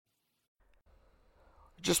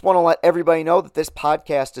Just want to let everybody know that this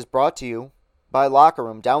podcast is brought to you by Locker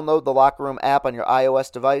Room. Download the Locker Room app on your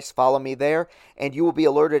iOS device. Follow me there, and you will be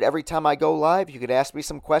alerted every time I go live. You could ask me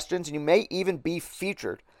some questions, and you may even be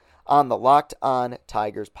featured on the Locked On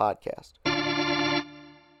Tigers podcast.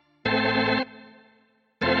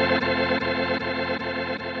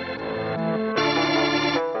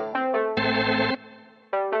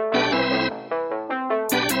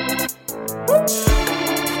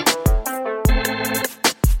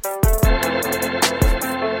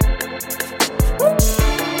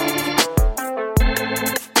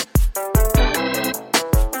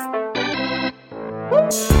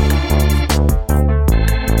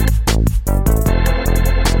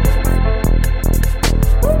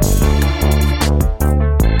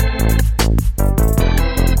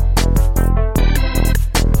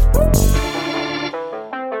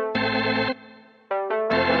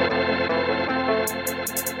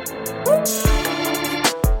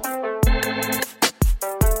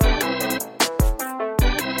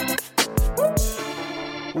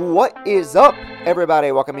 What is up,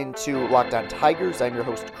 everybody? Welcome into Locked On Tigers. I'm your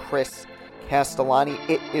host, Chris Castellani.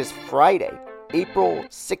 It is Friday, April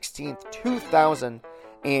 16th,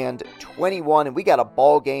 2021, and we got a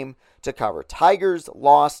ball game to cover. Tigers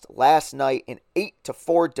lost last night in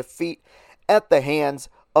 8-4 defeat at the hands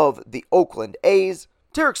of the Oakland A's.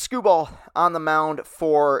 Tarik Skubal on the mound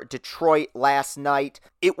for Detroit last night.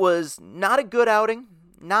 It was not a good outing,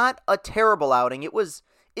 not a terrible outing. It was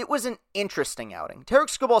an interesting outing. Tarik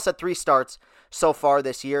Skubal's had 3 starts so far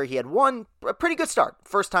this year. He had a pretty good start.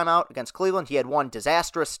 First time out against Cleveland. He had one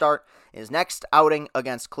disastrous start in his next outing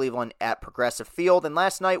against Cleveland at Progressive Field. And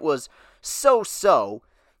last night was so-so.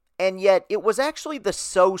 And yet it was actually the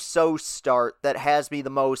so-so start that has me the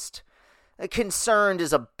most concerned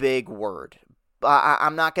is a big word.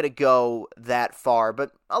 I'm not going to go that far,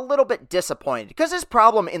 but a little bit disappointed because his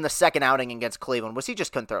problem in the second outing against Cleveland was he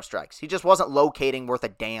just couldn't throw strikes. He just wasn't locating worth a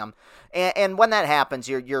damn. And when that happens,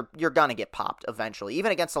 you're going to get popped eventually.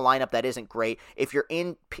 Even against a lineup that isn't great, if you're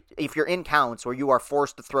in counts where you are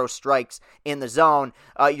forced to throw strikes in the zone,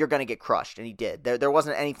 you're going to get crushed, and he did. There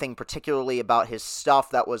wasn't anything particularly about his stuff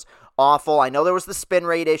that was awful. I know there was the spin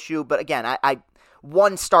rate issue, but again,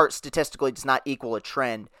 one start statistically does not equal a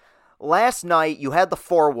trend. Last night, you had the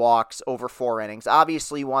 4 walks over 4 innings.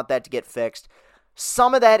 Obviously, you want that to get fixed.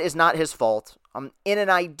 Some of that is not his fault. In an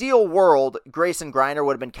ideal world, Grayson Greiner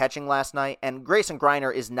would have been catching last night, and Grayson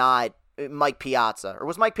Greiner is not Mike Piazza. Or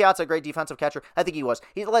was Mike Piazza a great defensive catcher? I think he was.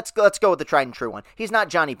 Let's go with the tried and true one. He's not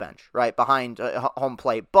Johnny Bench, right, behind home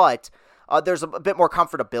plate, but there's a bit more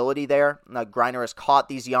comfortability there. Greiner has caught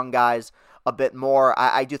these young guys a bit more.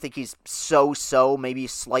 I do think he's so, maybe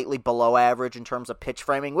slightly below average in terms of pitch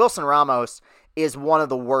framing. Wilson Ramos is one of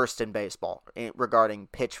the worst in baseball regarding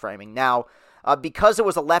pitch framing. Now, because it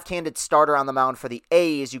was a left-handed starter on the mound for the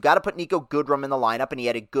A's, you got to put Nico Goodrum in the lineup, and he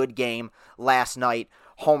had a good game last night,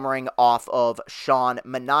 homering off of Sean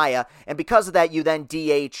Manaea. And because of that, you then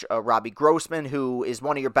DH Robbie Grossman, who is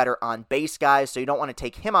one of your better on-base guys, so you don't want to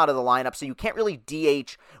take him out of the lineup. So you can't really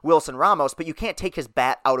DH Wilson Ramos, but you can't take his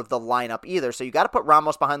bat out of the lineup either. So you got to put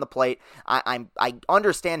Ramos behind the plate. I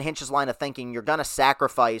understand Hinch's line of thinking. You're going to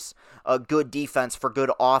sacrifice a good defense for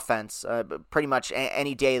good offense pretty much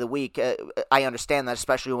any day of the week. I understand that,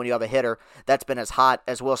 especially when you have a hitter that's been as hot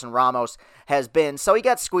as Wilson Ramos has been. So he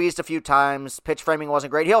got squeezed a few times. Pitch framing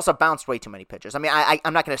wasn't great. He also bounced way too many pitches. I mean,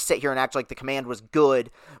 I'm not going to sit here and act like the command was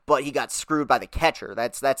good, but he got screwed by the catcher.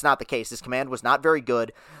 That's not the case. His command was not very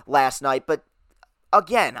good last night, but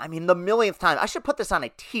again, I mean, the millionth time, I should put this on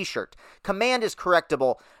a t-shirt. Command is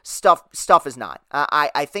correctable. Stuff is not.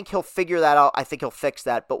 I think he'll figure that out. I think he'll fix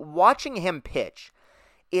that. But watching him pitch,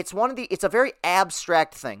 it's a very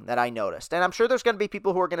abstract thing that I noticed. And I'm sure there's going to be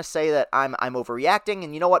people who are going to say that I'm overreacting,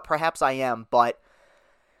 and you know what? Perhaps I am, but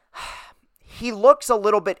he looks a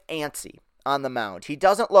little bit antsy on the mound. He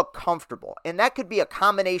doesn't look comfortable, and that could be a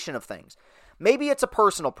combination of things. Maybe it's a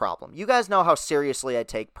personal problem. You guys know how seriously I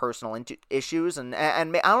take personal issues, and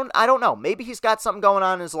I don't know. Maybe he's got something going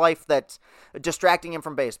on in his life that's distracting him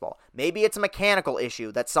from baseball. Maybe it's a mechanical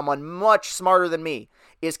issue that someone much smarter than me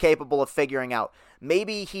is capable of figuring out.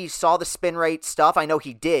 Maybe he saw the spin rate stuff. I know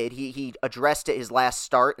he did. He addressed it his last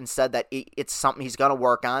start and said that it's something he's going to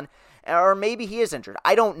work on. Or maybe he is injured.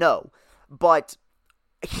 I don't know. But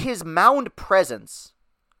his mound presence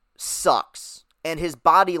sucks. And his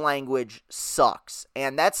body language sucks.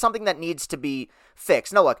 And that's something that needs to be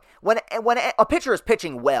fixed. Now, look, when a pitcher is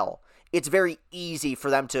pitching well, it's very easy for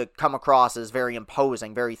them to come across as very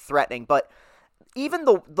imposing, very threatening. But even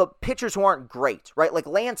the pitchers who aren't great, right? Like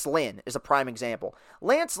Lance Lynn is a prime example.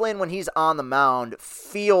 Lance Lynn, when he's on the mound,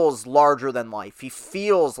 feels larger than life. He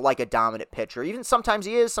feels like a dominant pitcher. Even sometimes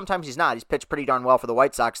he is, sometimes he's not. He's pitched pretty darn well for the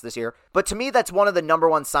White Sox this year. But to me, that's one of the number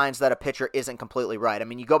one signs that a pitcher isn't completely right. I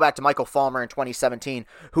mean, you go back to Michael Fulmer in 2017,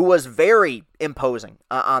 who was very imposing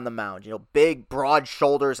on the mound. You know, big, broad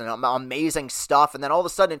shoulders and amazing stuff. And then all of a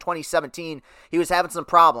sudden in 2017, he was having some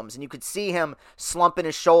problems. And you could see him slumping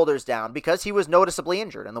his shoulders down because he was noticeably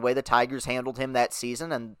injured. And the way the Tigers handled him that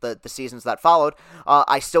season and the seasons that followed,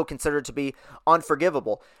 I still consider to be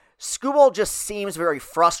unforgivable. Skubal just seems very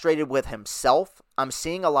frustrated with himself. I'm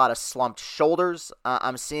seeing a lot of slumped shoulders.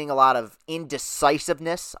 I'm seeing a lot of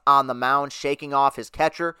indecisiveness on the mound, shaking off his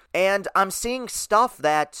catcher. And I'm seeing stuff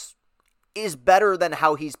that is better than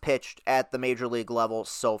how he's pitched at the major league level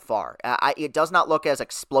so far. It does not look as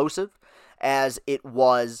explosive as it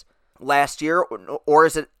was last year, nor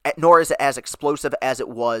is it as explosive as it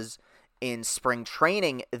was in spring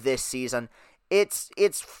training this season.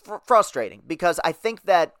 It's frustrating because I think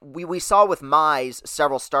that we saw with Mize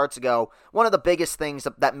several starts ago, one of the biggest things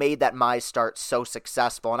that made that Mize start so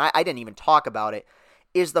successful, and I didn't even talk about it,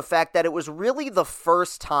 is the fact that it was really the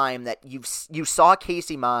first time that you saw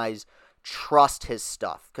Casey Mize trust his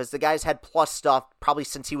stuff, because the guy's had plus stuff probably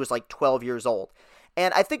since he was like 12 years old.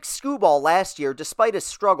 And I think Skubal last year, despite his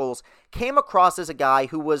struggles, came across as a guy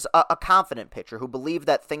who was a confident pitcher, who believed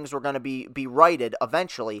that things were going to be righted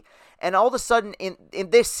eventually. And all of a sudden, in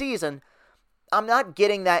this season, I'm not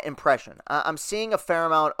getting that impression. I'm seeing a fair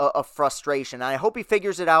amount of frustration. I hope he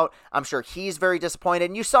figures it out. I'm sure he's very disappointed.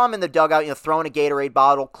 And you saw him in the dugout, throwing a Gatorade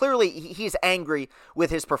bottle. Clearly, he's angry with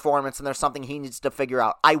his performance, and there's something he needs to figure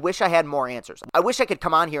out. I wish I had more answers. I wish I could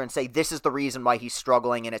come on here and say this is the reason why he's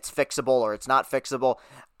struggling, and it's fixable or it's not fixable.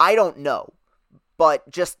 I don't know. But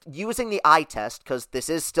just using the eye test, because this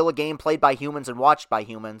is still a game played by humans and watched by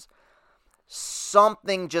humans,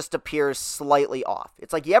 something just appears slightly off.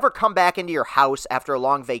 It's like you ever come back into your house after a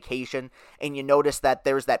long vacation and you notice that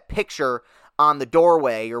there's that picture on the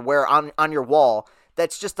doorway or where on your wall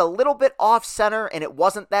that's just a little bit off center and it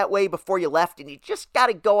wasn't that way before you left and you just got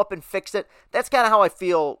to go up and fix it. That's kind of how I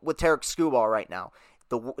feel with Tarik Skubal right now.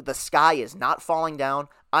 The sky is not falling down.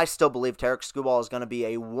 I still believe Tarik Skubal is going to be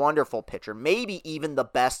a wonderful pitcher, maybe even the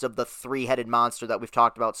best of the three-headed monster that we've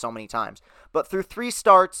talked about so many times. But through 3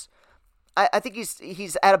 starts, I think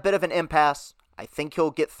he's at a bit of an impasse. I think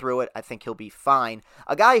he'll get through it. I think he'll be fine.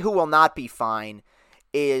 A guy who will not be fine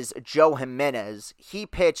is Joe Jimenez. He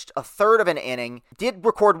pitched a third of an inning, did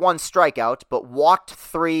record 1 strikeout, but walked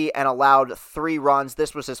 3 and allowed 3 runs.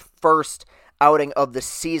 This was his first outing of the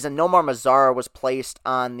season. Nomar Mazara was placed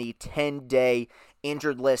on the 10-day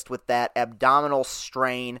injured list with that abdominal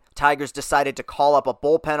strain. Tigers decided to call up a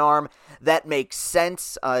bullpen arm. That makes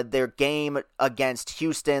sense. Their game against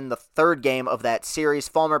Houston, the 3rd game of that series,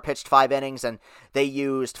 Fulmer pitched 5 innings, and they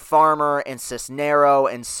used Farmer and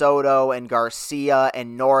Cisnero and Soto and Garcia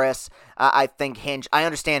and Norris. I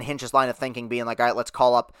understand Hinch's line of thinking being like, all right, let's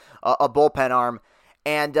call up a bullpen arm.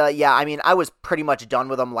 And I was pretty much done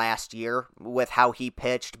with him last year with how he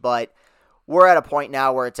pitched, but we're at a point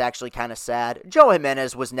now where it's actually kind of sad. Joe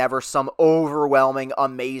Jimenez was never some overwhelming,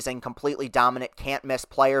 amazing, completely dominant, can't-miss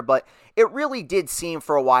player, but it really did seem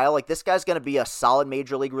for a while like this guy's going to be a solid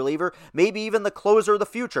major league reliever, maybe even the closer of the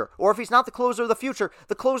future. Or if he's not the closer of the future,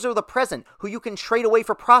 the closer of the present, who you can trade away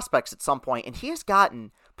for prospects at some point. And he has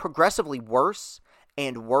gotten progressively worse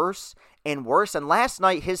and worse and worse. And last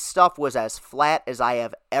night, his stuff was as flat as I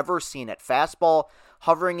have ever seen it. Fastball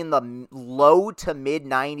hovering in the low to mid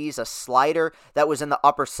 90s, a slider that was in the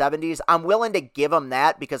upper 70s. I'm willing to give him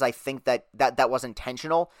that because I think that was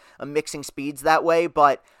intentional, mixing speeds that way,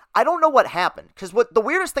 but I don't know what happened. Because what the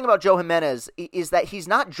weirdest thing about Joe Jimenez is that he's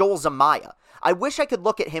not Joel Zumaya. I wish I could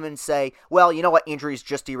look at him and say, well, you know what, injuries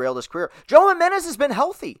just derailed his career. Joe Jimenez has been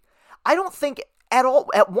healthy. I don't think at all,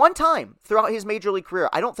 at one time throughout his major league career,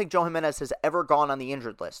 I don't think Joe Jimenez has ever gone on the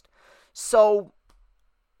injured list. So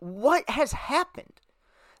what has happened?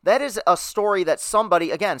 That is a story that somebody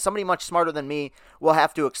much smarter than me will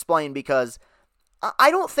have to explain, because I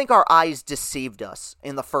don't think our eyes deceived us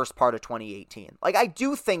in the first part of 2018. Like, I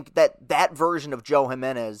do think that version of Joe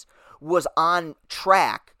Jimenez was on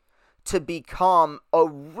track to become a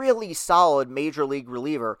really solid major league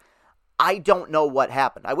reliever. I don't know what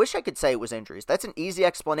happened. I wish I could say it was injuries. That's an easy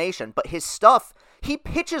explanation, but his stuff he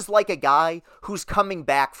pitches like a guy who's coming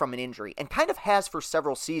back from an injury and kind of has for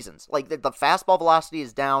several seasons. Like the fastball velocity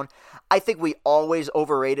is down. I think we always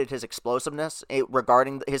overrated his explosiveness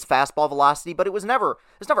regarding his fastball velocity, but it was never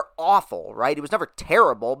awful, right? It was never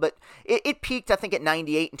terrible, but it peaked, I think, at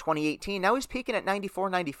 98 in 2018. Now he's peaking at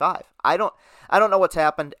 94, 95. I don't know what's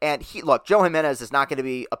happened. And Joe Jimenez is not going to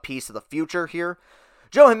be a piece of the future here.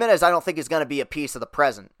 Joe Jimenez, I don't think, is going to be a piece of the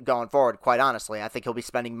present going forward, quite honestly. I think he'll be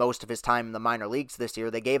spending most of his time in the minor leagues this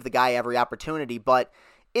year. They gave the guy every opportunity, but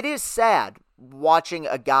it is sad watching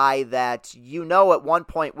a guy that at one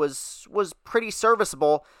point was pretty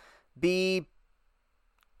serviceable be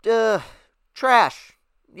trash.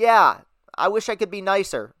 Yeah, I wish I could be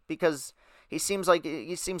nicer because he seems like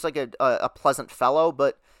a pleasant fellow,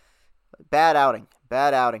 but bad outing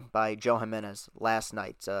by Joe Jimenez last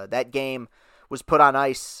night. That game was put on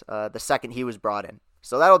ice the second he was brought in.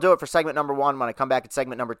 So that'll do it for segment number 1. When I come back at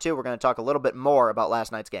segment number 2, we're going to talk a little bit more about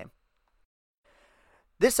last night's game.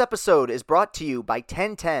 This episode is brought to you by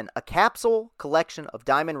 1010, a capsule collection of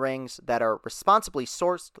diamond rings that are responsibly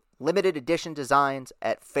sourced, limited edition designs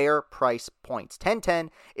at fair price points.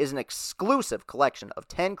 1010 is an exclusive collection of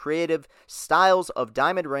 10 creative styles of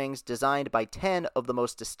diamond rings designed by 10 of the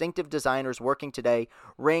most distinctive designers working today,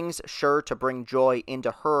 rings sure to bring joy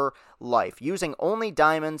into her life. Using only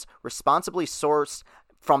diamonds responsibly sourced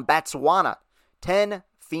from Botswana, 10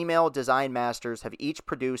 female design masters have each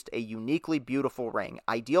produced a uniquely beautiful ring,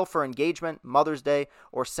 ideal for engagement, Mother's Day,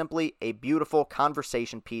 or simply a beautiful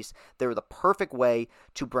conversation piece. They're the perfect way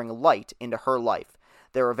to bring light into her life.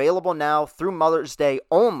 They're available now through Mother's Day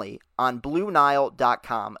only on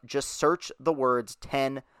BlueNile.com. Just search the words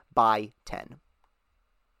 10 by 10.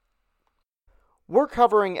 We're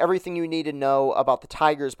covering everything you need to know about the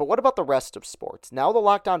Tigers, but what about the rest of sports? Now the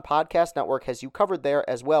Locked On Podcast Network has you covered there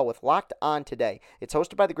as well with Locked On Today. It's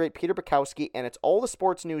hosted by the great Peter Bukowski, and it's all the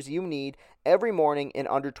sports news you need every morning in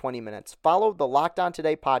under 20 minutes. Follow the Locked On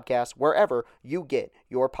Today podcast wherever you get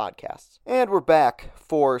your podcasts. And we're back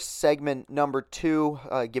for segment number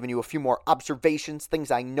 2, giving you a few more observations,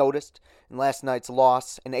 things I noticed in last night's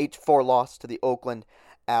loss, an 8-4 loss to the Oakland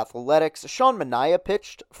Athletics. Sean Manaea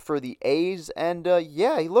pitched for the A's, and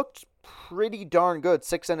he looked pretty darn good.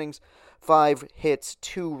 6 innings, 5 hits,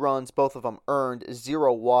 2 runs, both of them earned,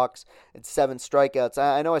 0 walks, and 7 strikeouts.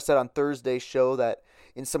 I know I said on Thursday's show that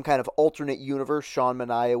in some kind of alternate universe, Sean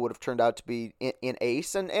Manaea would have turned out to be an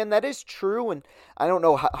ace, and that is true, and I don't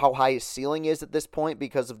know how high his ceiling is at this point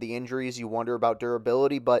because of the injuries. You wonder about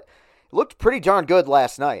durability, but it looked pretty darn good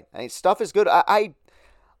last night. I mean, stuff is good.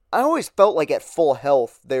 I always felt like at full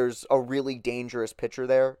health, there's a really dangerous pitcher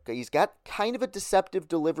there. He's got kind of a deceptive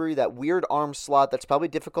delivery, that weird arm slot that's probably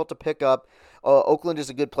difficult to pick up. Oakland is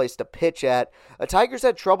a good place to pitch at. Tigers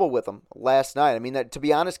had trouble with him last night. I mean, to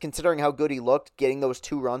be honest, considering how good he looked, getting those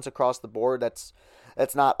 2 runs across the board, that's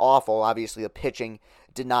not awful. Obviously, the pitching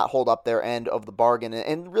did not hold up their end of the bargain.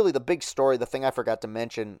 And really the big story, the thing I forgot to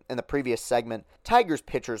mention in the previous segment, Tigers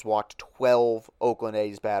pitchers walked 12 Oakland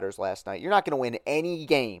A's batters last night. You're not going to win any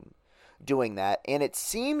game doing that. And it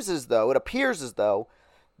appears as though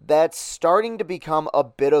that's starting to become a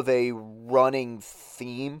bit of a running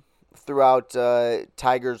theme throughout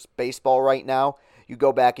Tigers baseball right now. You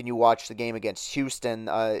go back and you watch the game against Houston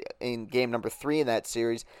in game number 3 in that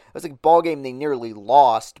series. It was a ball game they nearly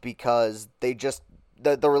lost because they just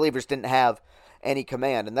the relievers didn't have any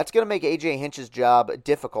command, and that's going to make A.J. Hinch's job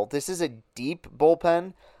difficult. This is a deep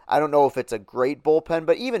bullpen. I don't know if it's a great bullpen,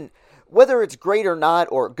 but even whether it's great or not,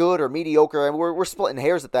 or good or mediocre, and we're splitting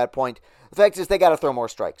hairs at that point. The fact is they got to throw more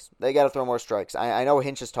strikes. I know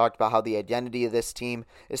Hinch has talked about how the identity of this team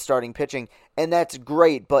is starting pitching, and that's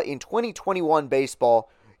great, but in 2021 baseball,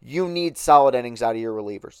 you need solid innings out of your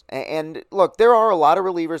relievers. And look, there are a lot of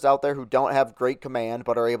relievers out there who don't have great command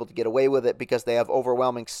but are able to get away with it because they have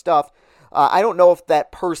overwhelming stuff. I don't know if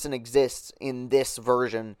that person exists in this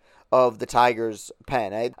version of the Tigers'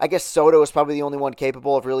 pen. I guess Soto is probably the only one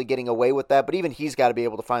capable of really getting away with that, but even he's got to be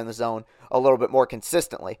able to find the zone a little bit more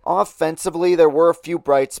consistently. Offensively, there were a few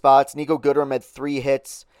bright spots. Nico Goodrum had 3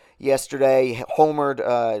 hits yesterday,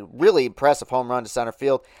 homered, really impressive home run to center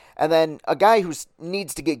field. And then a guy who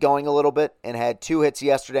needs to get going a little bit and had 2 hits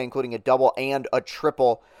yesterday, including a double and a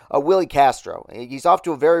triple, Willie Castro. He's off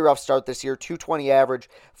to a very rough start this year, 220 average,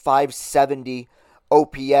 570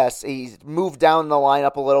 OPS. He's moved down the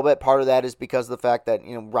lineup a little bit. Part of that is because of the fact that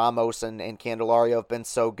Ramos and Candelario have been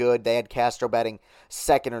so good. They had Castro batting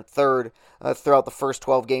 2nd or 3rd throughout the first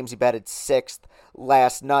 12 games. He batted 6th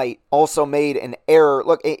last night. Also made an error.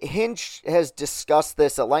 Look, Hinch has discussed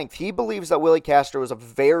this at length. He believes that Willie Castro is a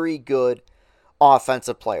very good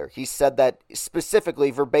offensive player. He said that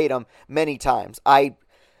specifically verbatim many times. I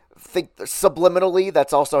think subliminally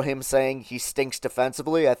that's also him saying he stinks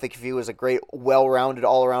defensively. I think if he was a great, well-rounded,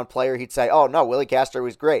 all-around player, he'd say, oh no, Willi Castro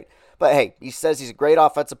was great. But hey, he says he's a great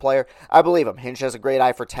offensive player. I believe him. Hinch has a great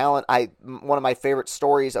eye for talent. One of my favorite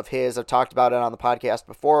stories of his, I've talked about it on the podcast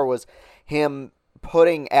before, was him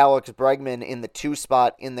putting Alex Bregman in the 2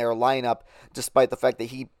 spot in their lineup, despite the fact that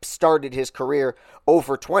he started his career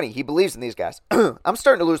over 20. He believes in these guys. I'm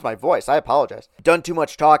starting to lose my voice. I apologize. Done too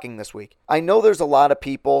much talking this week. I know there's a lot of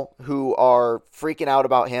people who are freaking out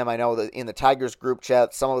about him. I know that in the Tigers group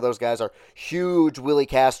chat, some of those guys are huge Willi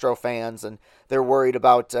Castro fans, and they're worried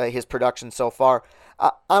about his production so far.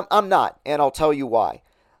 I'm not, and I'll tell you why.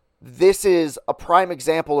 This is a prime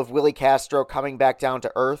example of Willi Castro coming back down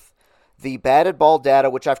to earth. The batted ball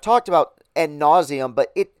data, which I've talked about ad nauseum,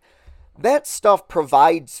 but that stuff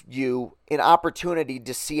provides you an opportunity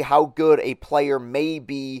to see how good a player may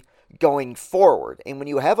be going forward. And when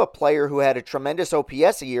you have a player who had a tremendous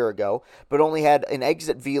OPS a year ago, but only had an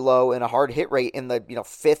exit velo and a hard hit rate in the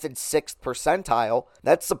 5th and 6th percentile,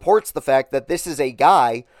 that supports the fact that this is a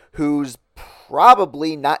guy who's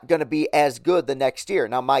probably not going to be as good the next year.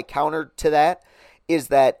 Now, my counter to that is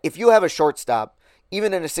that if you have a shortstop,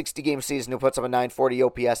 even in a 60-game season who puts up a 940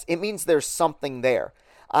 OPS, it means there's something there.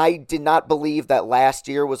 I did not believe that last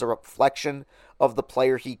year was a reflection of the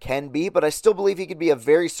player he can be, but I still believe he could be a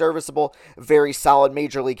very serviceable, very solid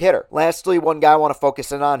major league hitter. Lastly, one guy I want to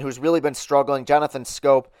focus in on who's really been struggling, Jonathan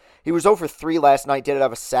Schoop. He was 0-for-3 last night, did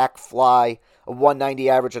have a sac fly, a 190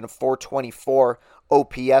 average, and a 424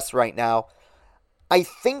 OPS right now. I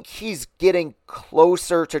think he's getting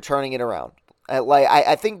closer to turning it around.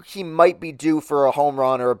 I think he might be due for a home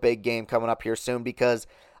run or a big game coming up here soon, because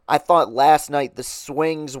I thought last night the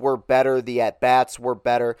swings were better, the at-bats were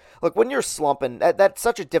better. Look, when you're slumping, that's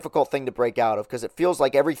such a difficult thing to break out of, because it feels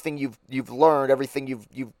like everything you've learned, everything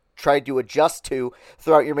you've tried to adjust to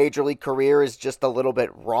throughout your major league career is just a little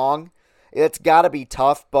bit wrong. It's got to be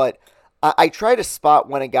tough, but I try to spot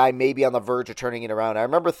when a guy may be on the verge of turning it around. I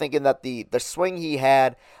remember thinking that the swing he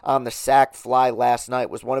had on the sac fly last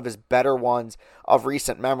night was one of his better ones of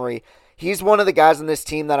recent memory. He's one of the guys on this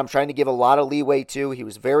team that I'm trying to give a lot of leeway to. He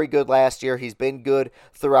was very good last year. He's been good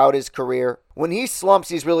throughout his career. When he slumps,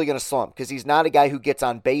 he's really going to slump, because he's not a guy who gets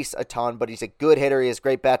on base a ton, but he's a good hitter. He has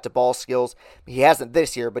great bat-to-ball skills. He hasn't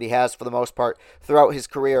this year, but he has for the most part throughout his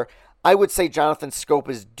career. I would say Jonathan Schoop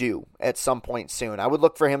is due at some point soon. I would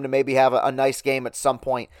look for him to maybe have a nice game at some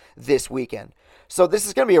point this weekend. So this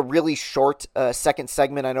is going to be a really short second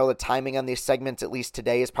segment. I know the timing on these segments, at least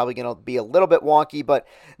today, is probably going to be a little bit wonky, but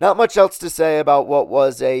not much else to say about what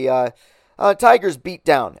was a Tigers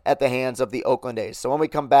beatdown at the hands of the Oakland A's. So when we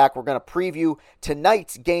come back, we're going to preview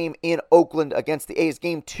tonight's game in Oakland against the A's,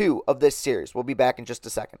 game 2 of this series. We'll be back in just a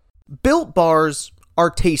second. Built bars are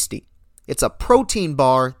tasty. It's a protein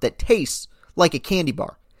bar that tastes like a candy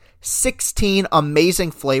bar. 16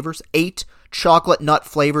 amazing flavors, 8 chocolate nut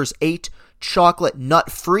flavors, 8 chocolate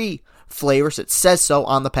nut-free flavors. It says so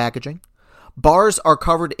on the packaging. Bars are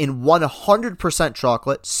covered in 100%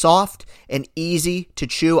 chocolate, soft and easy to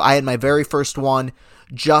chew. I had my very first one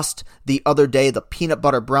just the other day, the peanut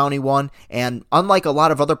butter brownie one, and unlike a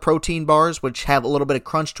lot of other protein bars, which have a little bit of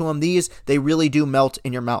crunch to them, these, they really do melt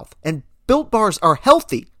in your mouth. And Built bars are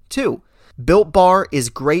healthy, too. Built Bar is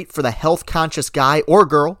great for the health-conscious guy or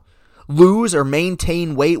girl. Lose or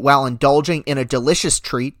maintain weight while indulging in a delicious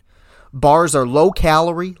treat. Bars are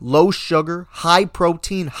low-calorie, low-sugar,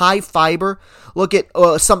 high-protein, high-fiber. Look at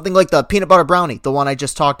something like the peanut butter brownie, the one I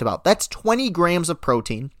just talked about. That's 20 grams of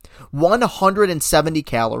protein, 170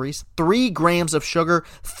 calories, 3 grams of sugar,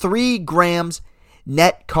 3 grams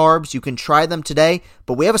net carbs. You can try them today,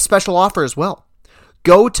 but we have a special offer as well.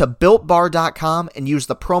 Go to BuiltBar.com and use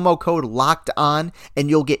the promo code LOCKEDON, and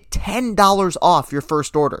you'll get $10 off your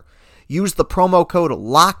first order. Use the promo code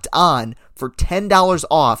LOCKEDON for $10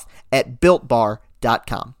 off at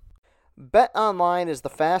BuiltBar.com. BetOnline is the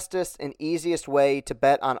fastest and easiest way to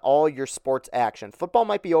bet on all your sports action. Football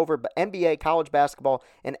might be over, but NBA, college basketball,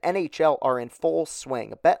 and NHL are in full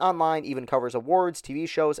swing. BetOnline even covers awards, TV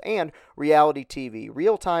shows, and reality TV.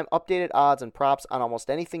 Real-time updated odds and props on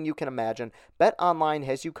almost anything you can imagine. BetOnline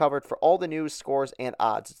has you covered for all the news, scores, and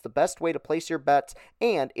odds. It's the best way to place your bets,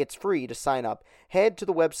 and it's free to sign up. Head to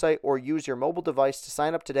the website or use your mobile device to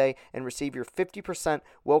sign up today and receive your 50%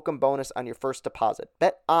 welcome bonus on your first deposit.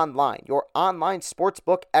 BetOnline, your online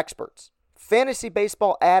sportsbook experts. Fantasy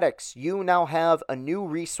baseball addicts, you now have a new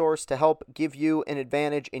resource to help give you an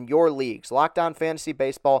advantage in your leagues. Locked On Fantasy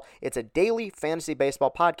Baseball. It's a daily fantasy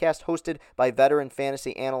baseball podcast hosted by veteran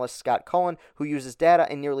fantasy analyst Scott Cullen, who uses data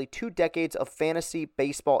and nearly 2 decades of fantasy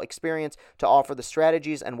baseball experience to offer the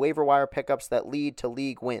strategies and waiver wire pickups that lead to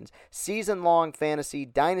league wins. Season-long fantasy,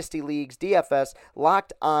 dynasty leagues, DFS,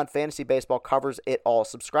 Locked On Fantasy Baseball covers it all.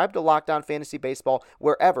 Subscribe to Locked On Fantasy Baseball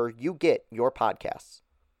wherever you get your podcasts.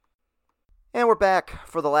 And we're back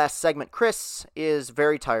for the last segment. Chris is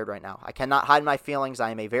very tired right now. I cannot hide my feelings.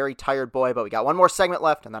 I am a very tired boy, but we got one more segment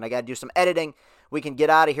left, and then I got to do some editing. We can get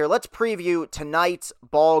out of here. Let's preview tonight's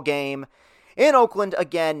ball game in Oakland.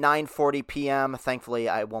 Again, 9:40 p.m. Thankfully,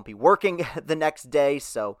 I won't be working the next day,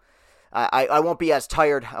 so I won't be as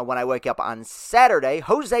tired when I wake up on Saturday.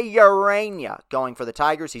 Jose Urena going for the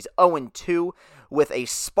Tigers. He's 0-2 with a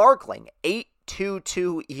sparkling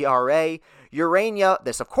 8.22 ERA. Urena,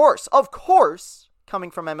 this of course,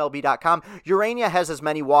 coming from MLB.com, Urena has as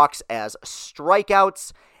many walks as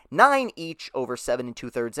strikeouts, 9 each over 7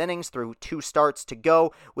 2/3 innings through 2 starts to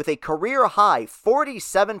go, with a career-high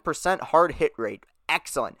 47% hard hit rate.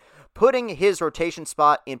 Excellent. Putting his rotation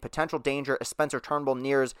spot in potential danger as Spencer Turnbull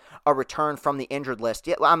nears a return from the injured list.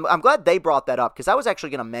 Yeah, I'm glad they brought that up, because I was actually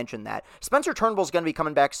going to mention that. Spencer Turnbull's going to be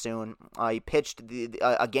coming back soon. He pitched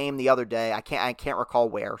a game the other day. I can't recall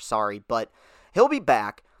where, sorry, but he'll be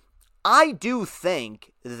back. I do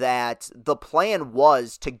think that the plan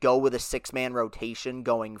was to go with a 6-man rotation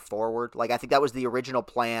going forward. Like, I think that was the original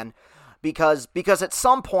plan, because at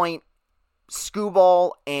some point,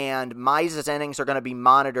 Skubal and Mize's innings are going to be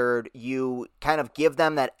monitored. You kind of give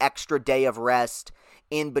them that extra day of rest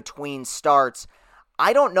in between starts.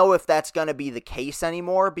 I don't know if that's going to be the case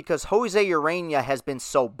anymore, because Jose Urena has been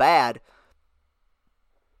so bad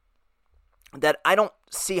that I don't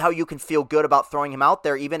see how you can feel good about throwing him out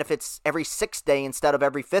there, even if it's every 6th day instead of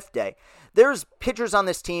every 5th day. There's pitchers on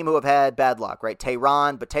this team who have had bad luck, right?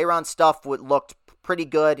 Teheran, but Teheran's stuff looked pretty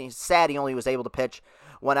good. He's sad he only was able to pitch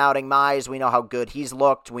one outing. Mize, we know how good he's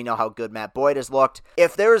looked. We know how good Matt Boyd has looked.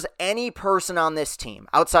 If there's any person on this team,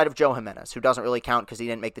 outside of Joe Jimenez, who doesn't really count because he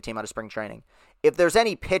didn't make the team out of spring training, if there's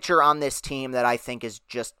any pitcher on this team that I think is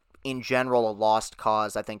just, in general, a lost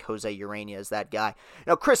cause, I think Jose Urena is that guy.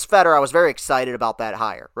 You know, Chris Fetter, I was very excited about that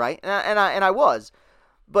hire, right? And I was.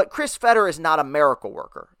 But Chris Fetter is not a miracle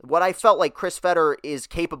worker. What I felt like Chris Fetter is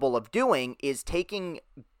capable of doing is taking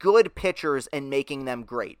good pitchers and making them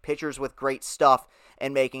great. Pitchers with great stuff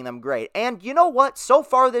and making them great. And you know what? So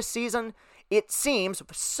far this season, it seems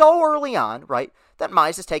so early on, right, that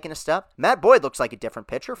Mize has taken a step. Matt Boyd looks like a different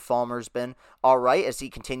pitcher. Fulmer's been all right as he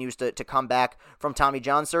continues to come back from Tommy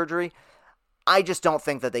John surgery. I just don't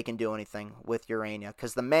think that they can do anything with Urena,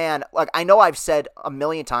 because the man, like, I know I've said a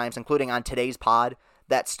million times, including on today's pod,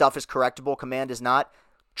 that stuff is correctable, command is not.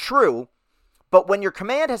 True, but when your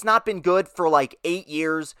command has not been good for like 8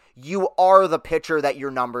 years, you are the pitcher that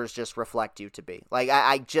your numbers just reflect you to be. Like,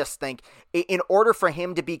 I just think in order for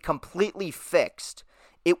him to be completely fixed,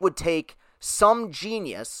 it would take some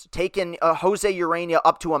genius taking Jose Urena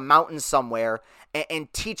up to a mountain somewhere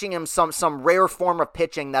and teaching him some rare form of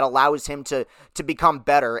pitching that allows him to become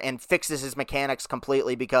better and fixes his mechanics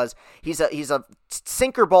completely, because he's a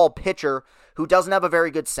sinker ball pitcher who doesn't have a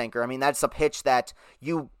very good sinker. I mean, that's a pitch that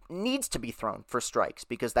needs to be thrown for strikes,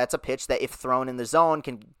 because that's a pitch that, if thrown in the zone,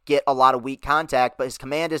 can get a lot of weak contact, but his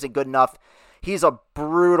command isn't good enough. He's a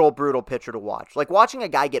brutal, brutal pitcher to watch. Like, watching a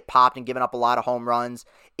guy get popped and giving up a lot of home runs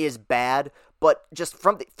is bad, but just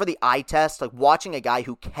for the eye test, like, watching a guy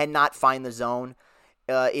who cannot find the zone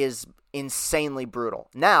is insanely brutal.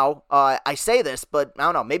 Now, I say this, but I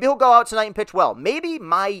don't know. Maybe he'll go out tonight and pitch well. Maybe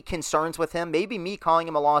my concerns with him, maybe me calling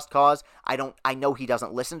him a lost cause, I know he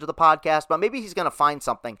doesn't listen to the podcast, but maybe he's going to find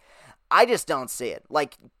something. I just don't see it.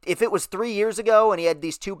 Like, if it was 3 years ago and he had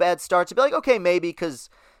these 2 bad starts, I'd be like, okay, maybe, because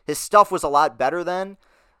his stuff was a lot better then.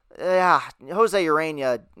 Yeah, Jose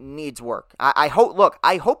Urena needs work. I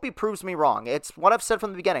hope he proves me wrong. It's what I've said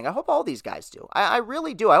from the beginning. I hope all these guys do. I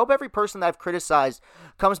really do. I hope every person that I've criticized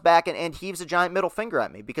comes back and heaves a giant middle finger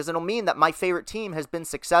at me, because it'll mean that my favorite team has been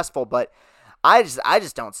successful, but I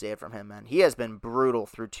just don't see it from him, man. He has been brutal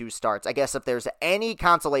through 2 starts. I guess if there's any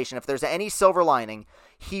consolation, if there's any silver lining,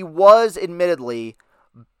 he was admittedly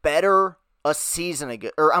better a season ago.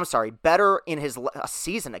 What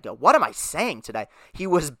am I saying today? He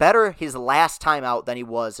was better his last time out than he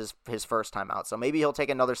was his first time out. So maybe he'll take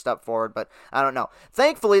another step forward, but I don't know.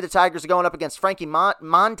 Thankfully, the Tigers are going up against Frankie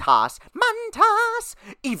Montas.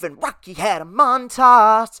 Even Rocky had a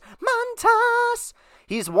Montas.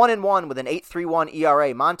 He's 1-1 with an 8.31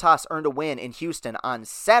 ERA. Montas earned a win in Houston on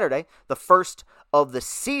Saturday, the first of the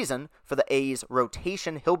season for the A's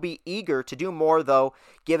rotation. He'll be eager to do more, though,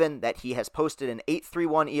 given that he has posted an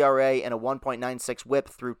 8.31 ERA and a 1.96 whip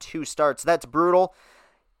through 2 starts. That's brutal.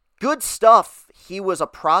 Good stuff. He was a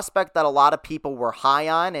prospect that a lot of people were high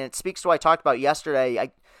on, and it speaks to what I talked about yesterday.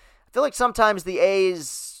 I feel like sometimes the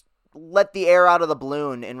A's let the air out of the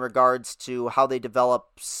balloon in regards to how they develop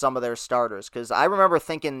some of their starters. Because I remember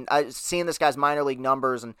seeing this guy's minor league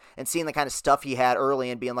numbers and seeing the kind of stuff he had early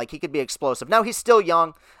and being like, he could be explosive. Now, he's still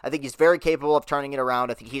young. I think he's very capable of turning it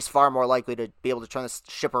around. I think he's far more likely to be able to turn this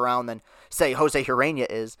ship around than, say, Jose Urena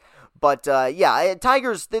is. But,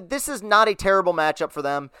 Tigers, this is not a terrible matchup for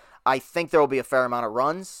them. I think there will be a fair amount of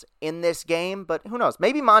runs in this game, but who knows?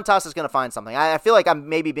 Maybe Montas is going to find something. I feel like I'm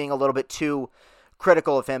maybe being a little bit too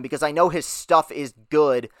critical of him because I know his stuff is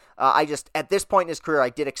good. At this point in his career,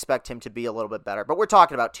 I did expect him to be a little bit better. But we're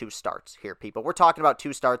talking about 2 starts here, people. We're talking about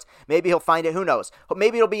 2 starts. Maybe he'll find it. Who knows?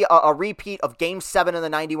 Maybe it'll be a repeat of Game 7 in the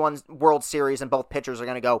 91 World Series, and both pitchers are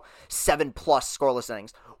going to go 7+ scoreless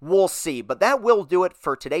innings. We'll see. But that will do it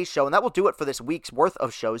for today's show, and that will do it for this week's worth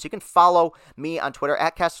of shows. You can follow me on Twitter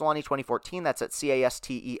at Castellani2014. That's at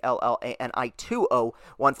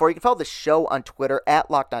CASTELLANI2014. You can follow the show on Twitter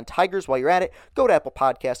at Locked On Tigers. While you're at it, go to Apple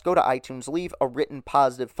Podcasts, go to iTunes, leave a written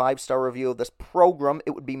positive 5-star review of this program.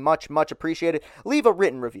 It would be much, much appreciated. Leave a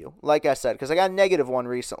written review, like I said, because I got a negative one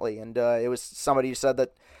recently, and it was somebody who said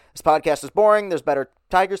that this podcast is boring, there's better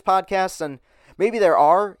Tigers podcasts, and maybe there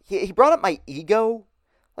are. He brought up my ego.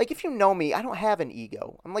 Like, if you know me, I don't have an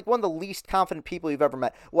ego. I'm like one of the least confident people you've ever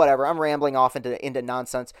met. Whatever, I'm rambling off into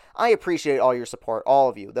nonsense. I appreciate all your support, all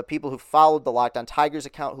of you. The people who followed the Locked On Tigers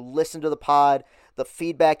account, who listened to the pod. The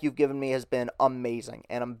feedback you've given me has been amazing,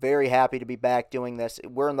 and I'm very happy to be back doing this.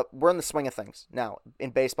 We're in the swing of things now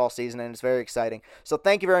in baseball season, and it's very exciting. So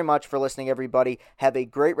thank you very much for listening, everybody. Have a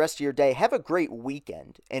great rest of your day. Have a great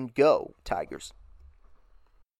weekend, and go Tigers.